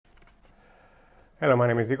Hello, my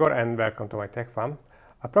name is Igor and welcome to my tech farm.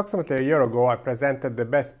 Approximately a year ago I presented the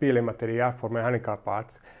best PLA material for mechanical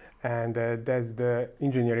parts, and that's the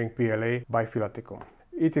Engineering PLA by Filaticum.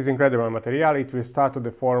 It is incredible material. It will start to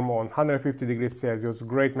deform on 150 degrees Celsius,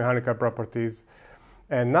 great mechanical properties.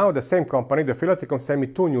 And now the same company, the Filaticum, sent me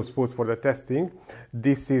two new spools for the testing.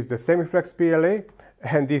 This is the Semiflex PLA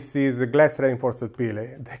and this is the glass reinforced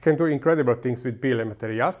PLA. They can do incredible things with PLA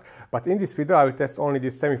materials, but in this video I will test only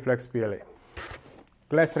this Semiflex PLA.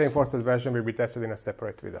 Glass reinforced version will be tested in a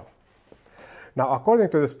separate video. Now, according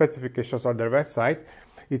to the specifications on their website,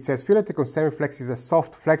 it says Filaticum Semiflex is a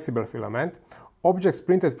soft, flexible filament. Objects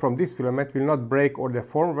printed from this filament will not break or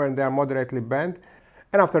deform when they are moderately bent,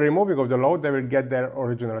 and after removing of the load, they will get their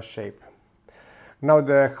original shape. Now,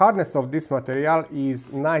 the hardness of this material is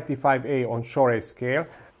 95A on Shear scale,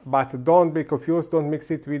 but don't be confused, don't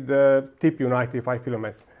mix it with the TPU 95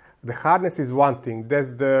 filaments. The hardness is one thing,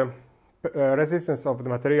 that's the resistance of the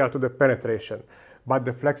material to the penetration, but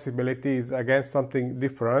the flexibility is again something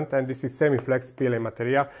different, and this is Semiflex PLA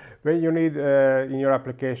material where you need in your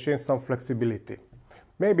application some flexibility,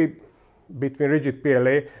 maybe between rigid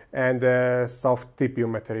PLA and soft TPU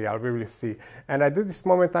material. We will see. And at this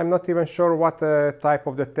moment I'm not even sure what type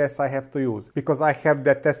of the test I have to use, because I have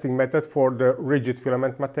that testing method for the rigid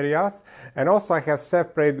filament materials, and also I have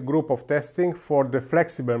separate group of testing for the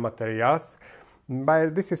flexible materials.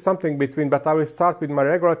 But this is something between, but I will start with my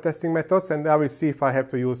regular testing methods and I will see if I have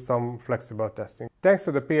to use some flexible testing. Thanks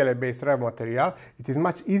to the PLA-based rev material, it is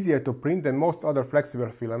much easier to print than most other flexible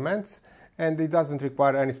filaments, and it doesn't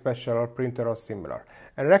require any special printer or similar.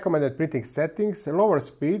 And recommended printing settings: lower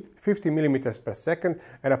speed, 50 millimeters per second,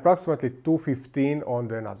 and approximately 215 on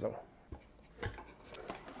the nozzle.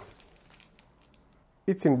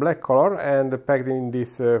 It's in black color and packed in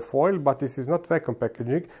this foil, but this is not vacuum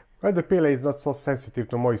packaging. Well, the PLA is not so sensitive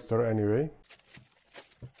to moisture anyway.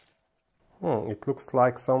 It looks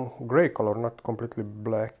like some gray color, not completely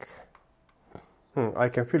black. I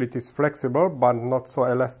can feel it is flexible, but not so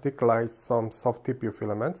elastic like some soft TPU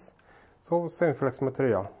filaments. So, Semiflex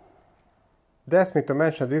material. They asked me to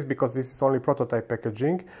mention this because this is only prototype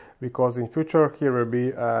packaging, because in future here will be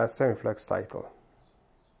a Semiflex title.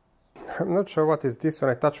 I'm not sure what is this. When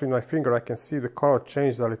I touch with my finger I can see the color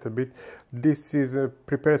changed a little bit. This is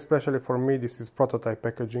prepared especially for me. This is prototype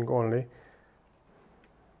packaging only.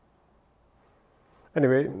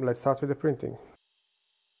 Anyway, let's start with the printing.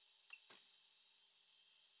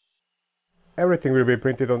 Everything will be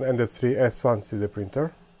printed on NS3 S1 3D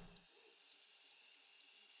printer.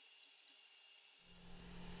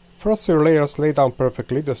 First few layers lay down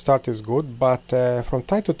perfectly, the start is good, but from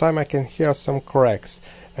time to time I can hear some cracks,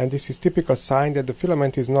 and this is typical sign that the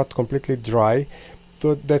filament is not completely dry.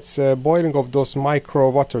 That's boiling of those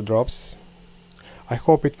micro water drops. I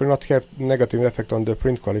hope it will not have negative effect on the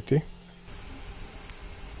print quality.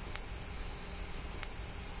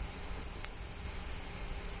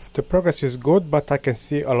 The progress is good, but I can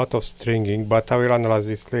see a lot of stringing, but I will analyze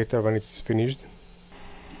this later when it's finished.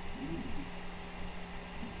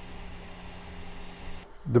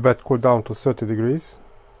 The bed cooled down to 30 degrees.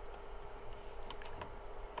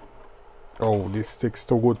 Oh, this sticks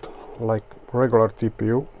too good, like regular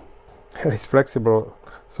TPU. And it's flexible,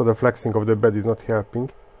 so the flexing of the bed is not helping.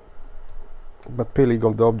 But peeling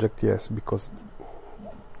of the object, yes, because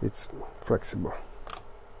it's flexible.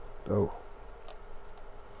 Oh.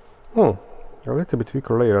 A little bit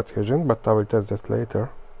weaker layer adhesion, but I will test that later.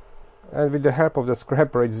 And with the help of the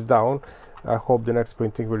scraper it's down. I hope the next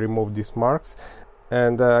printing will remove these marks.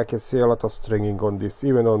 And I can see a lot of stringing on this,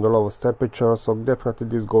 even on the lowest temperature, so definitely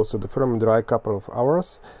this goes to the filament dry a couple of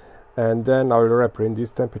hours, and then I will reprint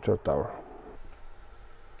this temperature tower.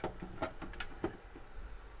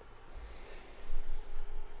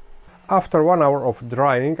 After 1 hour of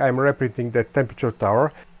drying, I'm reprinting the temperature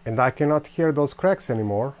tower, and I cannot hear those cracks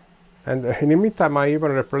anymore. And in the meantime I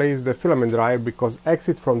even replaced the filament dryer, because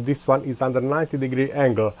exit from this one is under 90-degree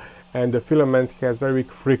angle, and the filament has very weak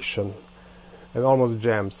friction and almost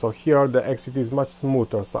jams. So here the exit is much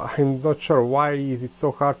smoother, so I'm not sure why is it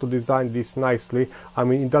so hard to design this nicely. I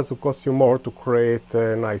mean, it doesn't cost you more to create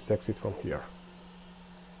a nice exit from here.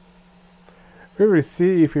 We will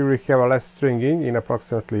see if we will have a less stringing in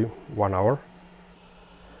approximately 1 hour.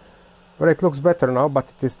 Well, it looks better now, but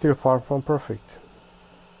it is still far from perfect.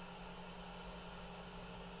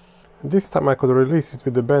 This time I could release it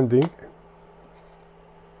with the bending.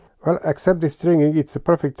 Well, except the stringing, it's a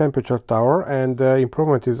perfect temperature tower, and the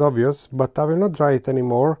improvement is obvious, but I will not dry it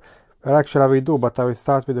anymore. Well, actually I will do, but I will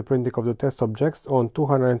start with the printing of the test objects on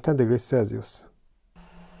 210 degrees Celsius.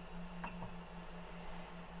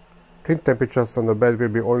 Print temperatures on the bed will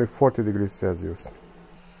be only 40 degrees Celsius.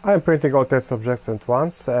 I am printing out test subjects at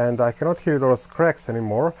once and I cannot hear those cracks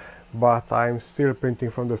anymore, but I'm still printing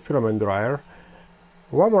from the filament dryer.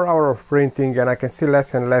 One more hour of printing and I can see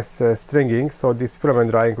less and less stringing, so this filament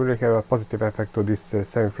drying really have a positive effect to this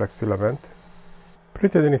Semiflex filament.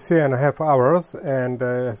 Printed in 3.5 hours and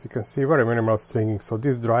as you can see, very minimal stringing, so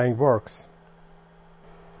this drying works.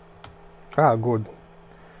 Ah, good.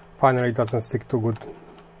 Finally it doesn't stick too good.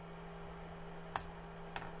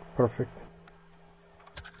 Perfect.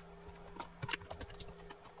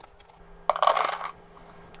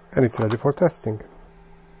 And it's ready for testing.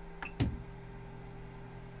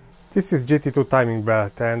 This is GT2 timing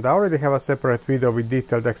belt, and I already have a separate video with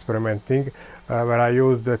detailed experimenting where I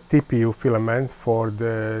used the TPU filament for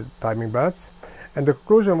the timing belts. And the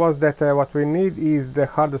conclusion was that what we need is the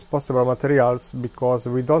hardest possible materials, because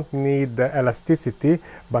we don't need the elasticity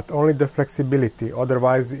but only the flexibility,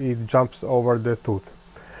 otherwise it jumps over the tooth.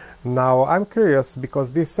 Now I'm curious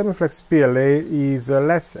because this Semiflex PLA is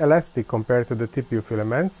less elastic compared to the TPU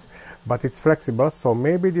filaments, but it's flexible, so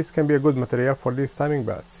maybe this can be a good material for these timing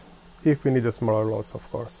belts, if we need the smaller loads, of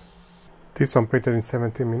course. This one printed in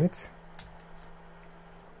 17 minutes.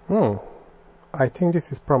 I think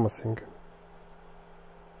this is promising.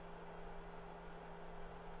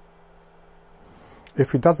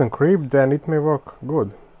 If it doesn't creep, then it may work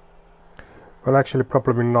good. Well, actually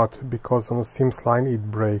probably not, because on the seams line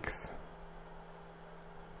it breaks.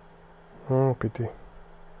 Pity.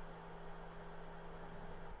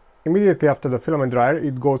 Immediately after the filament dryer,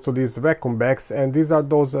 it goes to these vacuum bags, and these are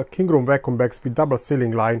those king room vacuum bags with double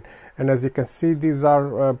sealing line, and as you can see, these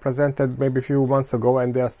are presented maybe a few months ago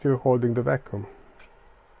and they are still holding the vacuum.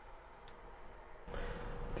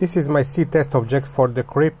 This is my C test object for the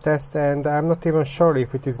creep test, and I'm not even sure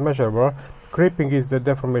if it is measurable. Creeping is the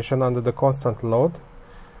deformation under the constant load.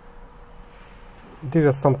 These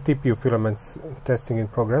are some TPU filaments testing in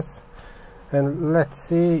progress. And let's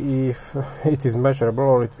see if it is measurable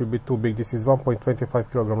or it will be too big. This is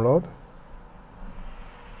 1.25 kilogram load.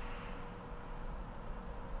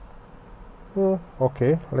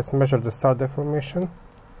 Okay, let's measure the start deformation.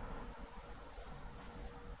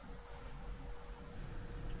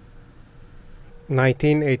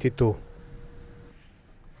 (1982).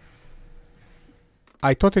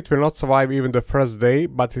 I thought it will not survive even the first day,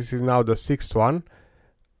 but this is now the 6th one.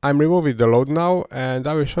 I'm removing the load now and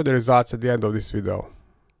I will show the results at the end of this video.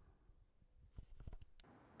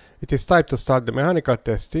 It is time to start the mechanical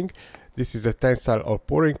testing. This is a tensile or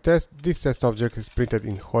pouring test. This test object is printed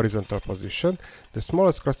in horizontal position. The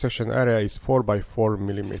smallest cross-section area is 4 by 4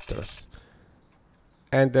 millimeters.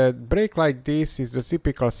 And a break like this is the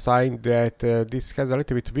typical sign that this has a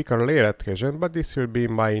little bit weaker layer adhesion, but this will be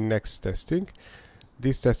my next testing.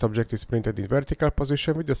 This test object is printed in vertical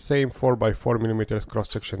position with the same 4 by 4 millimeters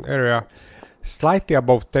cross-section area. Slightly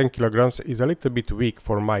above 10 kilograms is a little bit weak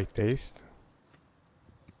for my taste.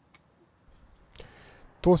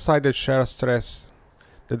 Two-sided shear stress.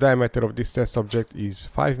 The diameter of this test object is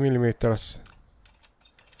 5 millimeters.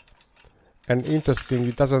 And interesting,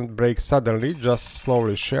 it doesn't break suddenly, just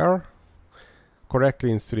slowly shear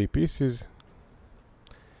correctly in 3 pieces.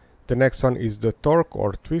 The next one is the torque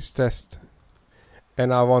or twist test.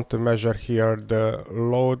 And I want to measure here the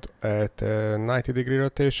load at 90-degree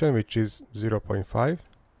rotation, which is 0.5.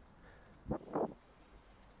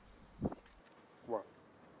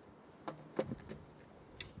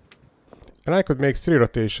 And I could make 3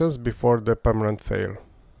 rotations before the permanent fail.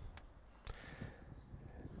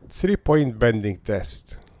 3-point bending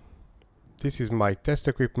test. This is my test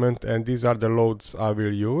equipment and these are the loads I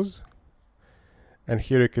will use. And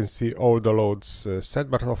here you can see all the loads set,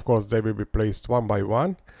 but of course they will be placed one by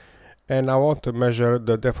one. And I want to measure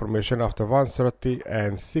the deformation after 130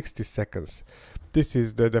 and 60 seconds. This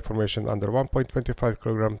is the deformation under 1.25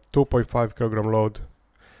 kilogram, 2.5 kilogram load,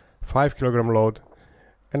 5 kilogram load,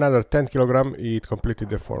 another 10 kilogram, it completely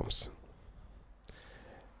deforms.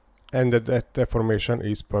 And that deformation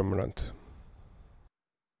is permanent.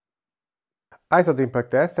 Iso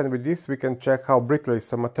impact test, and with this we can check how brittle is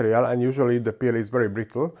some material, and usually the PLA is very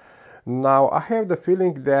brittle. Now I have the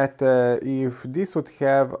feeling that if this would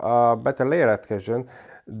have a better layer adhesion,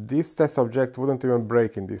 this test object wouldn't even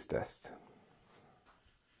break in this test.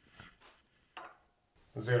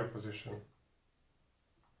 0 position.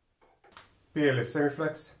 PLA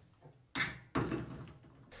Semiflex.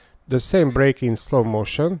 The same break in slow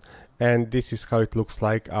motion, and this is how it looks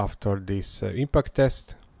like after this impact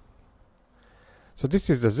test. So this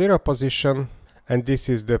is the 0 position, and this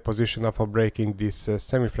is the position of breaking this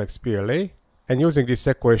Semiflex PLA. And using this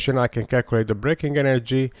equation I can calculate the breaking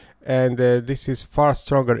energy, and this is far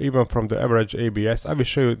stronger even from the average ABS. I will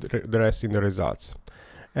show you the rest in the results.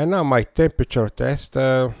 And now my temperature test.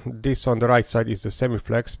 This on the right side is the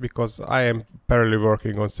Semiflex, because I am parallelly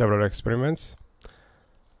working on several experiments.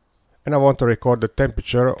 And I want to record the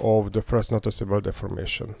temperature of the first noticeable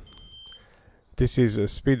deformation. This is a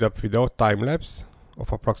speed up without time lapse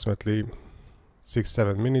of approximately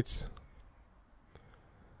 6-7 minutes.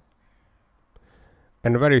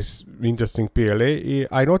 And very interesting PLA.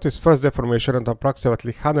 I noticed first deformation at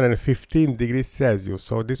approximately 115 degrees Celsius,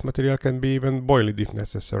 so this material can be even boiled if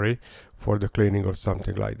necessary for the cleaning or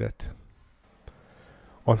something like that.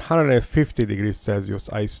 On 150 degrees Celsius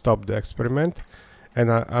I stopped the experiment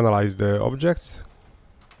and I analyzed the objects.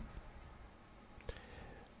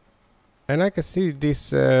 And I can see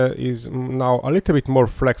this is now a little bit more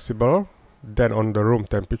flexible than on the room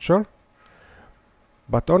temperature.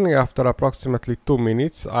 But only after approximately 2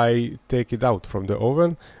 minutes I take it out from the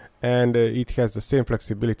oven, and it has the same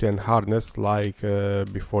flexibility and hardness like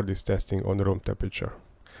before this testing on room temperature.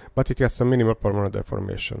 But it has some minimal permanent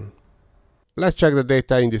deformation. Let's check the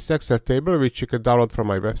data in this Excel table, which you can download from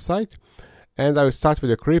my website. And I will start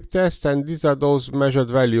with the creep test, and these are those measured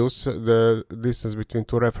values, the distance between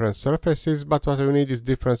two reference surfaces, but what we need is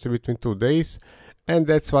difference between 2 days. And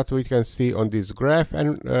that's what we can see on this graph.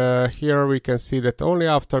 And here we can see that only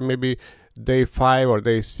after maybe day 5 or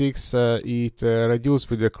day 6 it reduced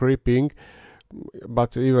with the creeping,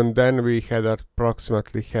 but even then we had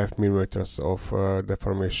approximately 0.5 millimeters of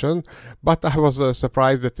deformation. But I was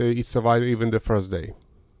surprised that it survived even the first day.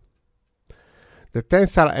 The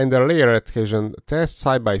tensile and the layer adhesion test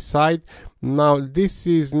side by side. Now this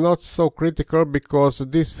is not so critical because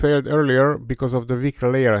this failed earlier because of the weak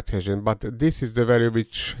layer adhesion, but this is the value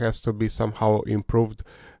which has to be somehow improved,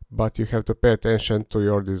 but you have to pay attention to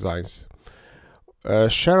your designs.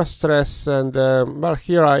 Shear stress, and well,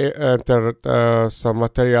 here I entered some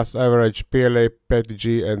materials average PLA,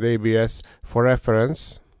 PETG and ABS for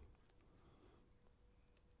reference.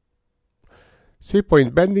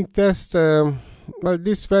 3-point bending test. Well,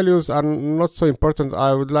 these values are not so important.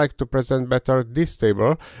 I would like to present better this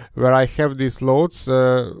table where I have these loads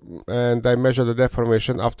and I measure the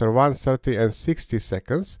deformation after 130 and 60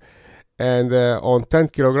 seconds, and on 10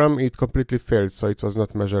 kilogram it completely failed, so it was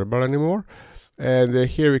not measurable anymore. And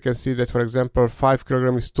here we can see that, for example, 5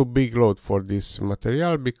 kilogram is too big load for this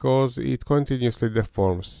material because it continuously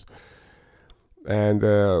deforms. And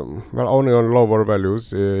well, only on lower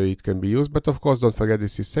values it can be used, but of course don't forget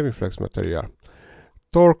this is Semiflex material.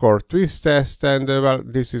 Torque or twist test, and well,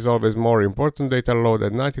 this is always more important. Data load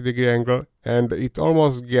at 90-degree angle, and it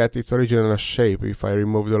almost gets its original shape if I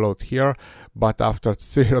remove the load here, but after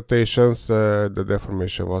 3 rotations the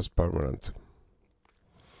deformation was permanent.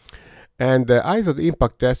 And the ISO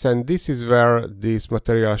impact test, and this is where this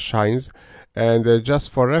material shines. And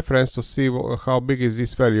just for reference to see how big is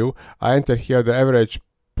this value, I enter here the average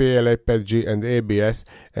PLA, PETG and ABS,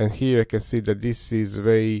 and here you can see that this is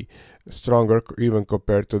way stronger even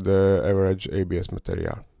compared to the average ABS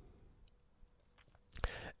material.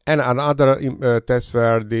 And another test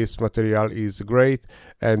where this material is great,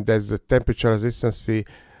 and that's the temperature resistance.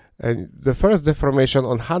 And the first deformation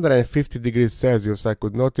on 150 degrees Celsius I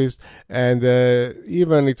could notice, and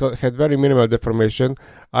even it had very minimal deformation,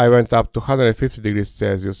 I went up to 150 degrees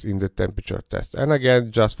Celsius in the temperature test. And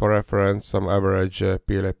again, just for reference, some average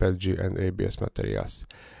PLA, PETG and ABS materials.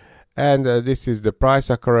 And this is the price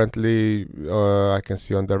currently I can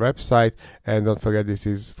see on their website, and don't forget this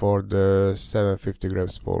is for the 750 gram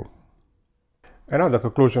spool. And now the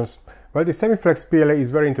conclusions. Well, the Semiflex PLA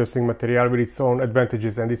is very interesting material with its own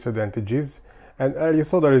advantages and disadvantages, and you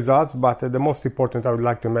saw the results, but the most important I would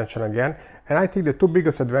like to mention again. And I think the 2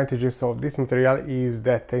 biggest advantages of this material is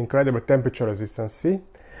that incredible temperature resistance,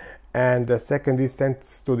 and the second is,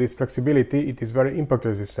 thanks to this flexibility, it is very impact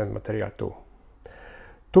resistant material too.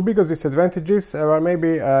 2 biggest disadvantages, well,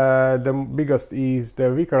 maybe the biggest is the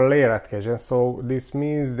weaker layer adhesion. So this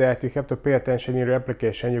means that you have to pay attention in your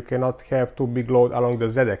application. You cannot have too big load along the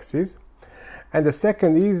z-axis. And the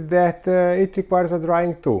second is that it requires a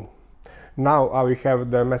drying too. Now we have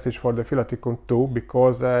the message for the Filaticum too,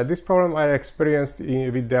 because this problem I experienced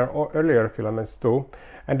with their earlier filaments too,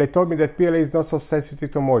 and they told me that PLA is not so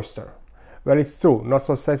sensitive to moisture. Well, it's true, not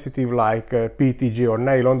so sensitive like PETG or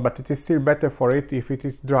nylon, but it is still better for it if it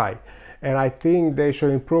is dry. And I think they should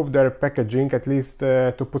improve their packaging, at least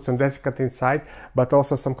to put some desiccant inside, but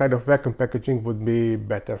also some kind of vacuum packaging would be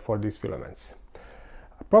better for these filaments.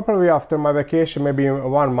 Probably after my vacation, maybe in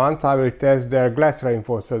 1 month, I will test their glass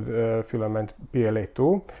reinforced filament PLA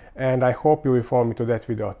too, and I hope you will follow me to that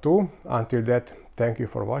video too. Until that, thank you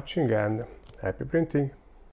for watching and happy printing!